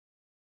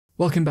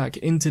Welcome back.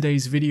 In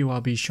today's video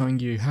I'll be showing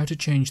you how to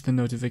change the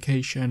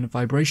notification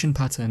vibration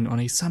pattern on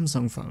a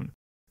Samsung phone.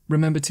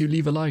 Remember to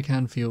leave a like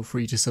and feel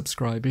free to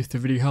subscribe if the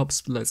video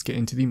helps. Let's get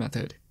into the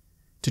method.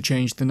 To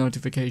change the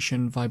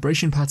notification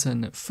vibration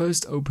pattern,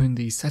 first open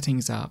the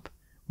Settings app.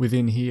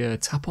 Within here,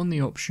 tap on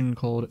the option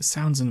called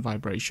Sounds and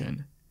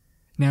Vibration.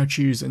 Now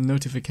choose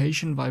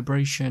Notification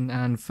Vibration,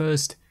 and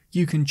first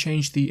you can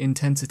change the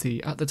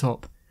intensity at the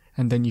top,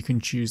 and then you can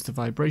choose the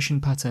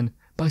vibration pattern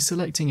by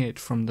selecting it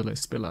from the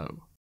list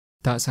below.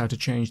 That's how to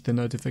change the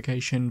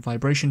notification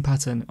vibration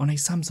pattern on a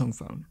Samsung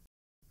phone.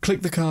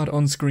 Click the card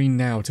on screen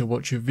now to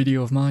watch a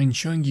video of mine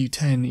showing you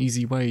 10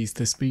 easy ways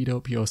to speed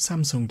up your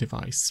Samsung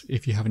device.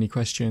 If you have any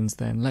questions,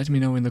 then let me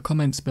know in the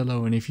comments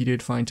below, and if you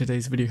did find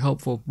today's video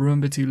helpful,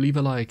 remember to leave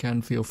a like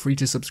and feel free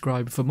to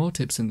subscribe for more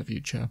tips in the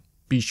future.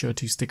 Be sure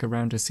to stick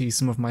around to see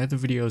some of my other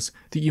videos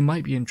that you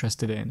might be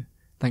interested in.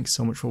 Thanks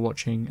so much for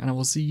watching, and I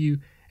will see you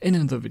in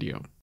another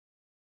video.